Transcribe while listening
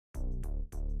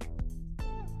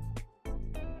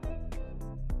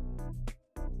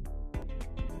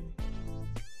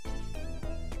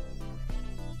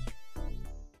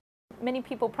many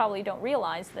people probably don't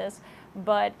realize this,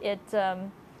 but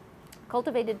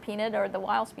cultivated peanut, or the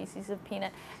wild species of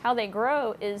peanut, how they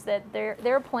grow is that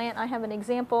their plant, I have an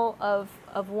example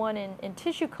of one in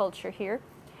tissue culture here,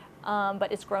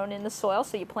 but it's grown in the soil.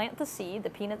 So you plant the seed, the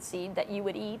peanut seed that you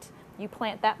would eat, you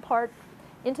plant that part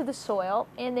into the soil,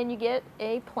 and then you get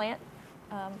a plant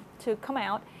to come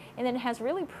out, and then it has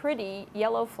really pretty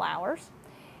yellow flowers.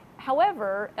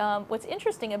 However, what's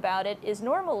interesting about it is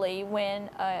normally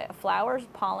when a flower is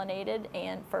pollinated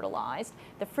and fertilized,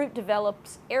 the fruit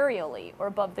develops aerially or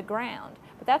above the ground.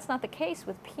 But that's not the case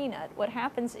with peanut. What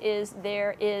happens is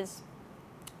there is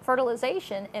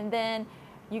fertilization, and then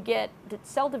you get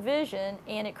cell division,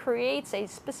 and it creates a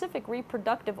specific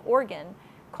reproductive organ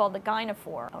called the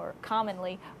gynophore, or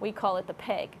commonly we call it the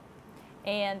peg.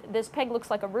 And this peg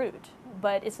looks like a root,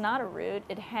 but it's not a root.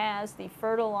 It has the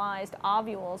fertilized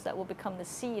ovules that will become the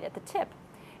seed at the tip.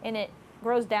 And it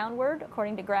grows downward,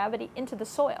 according to gravity, into the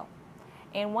soil.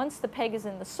 And once the peg is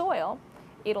in the soil,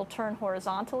 it'll turn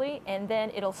horizontally, and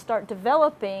then it'll start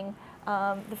developing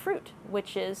the fruit,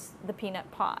 which is the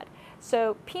peanut pod.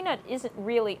 So peanut isn't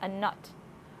really a nut.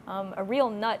 A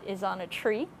real nut is on a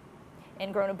tree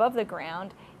and grown above the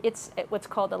ground. It's what's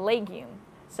called a legume.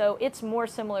 So it's more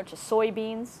similar to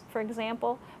soybeans, for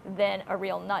example, than a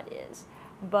real nut is.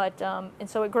 But, and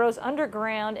so it grows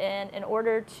underground, and in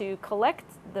order to collect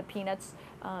the peanuts,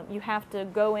 you have to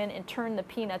go in and turn the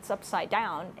peanuts upside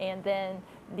down, and then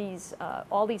these,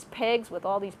 all these pegs with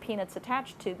all these peanuts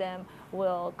attached to them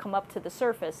will come up to the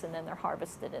surface, and then they're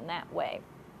harvested in that way.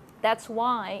 That's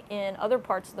why in other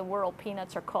parts of the world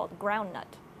peanuts are called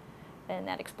groundnut. And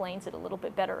that explains it a little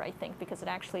bit better, I think, because it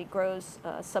actually grows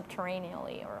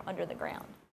subterraneously or under the ground.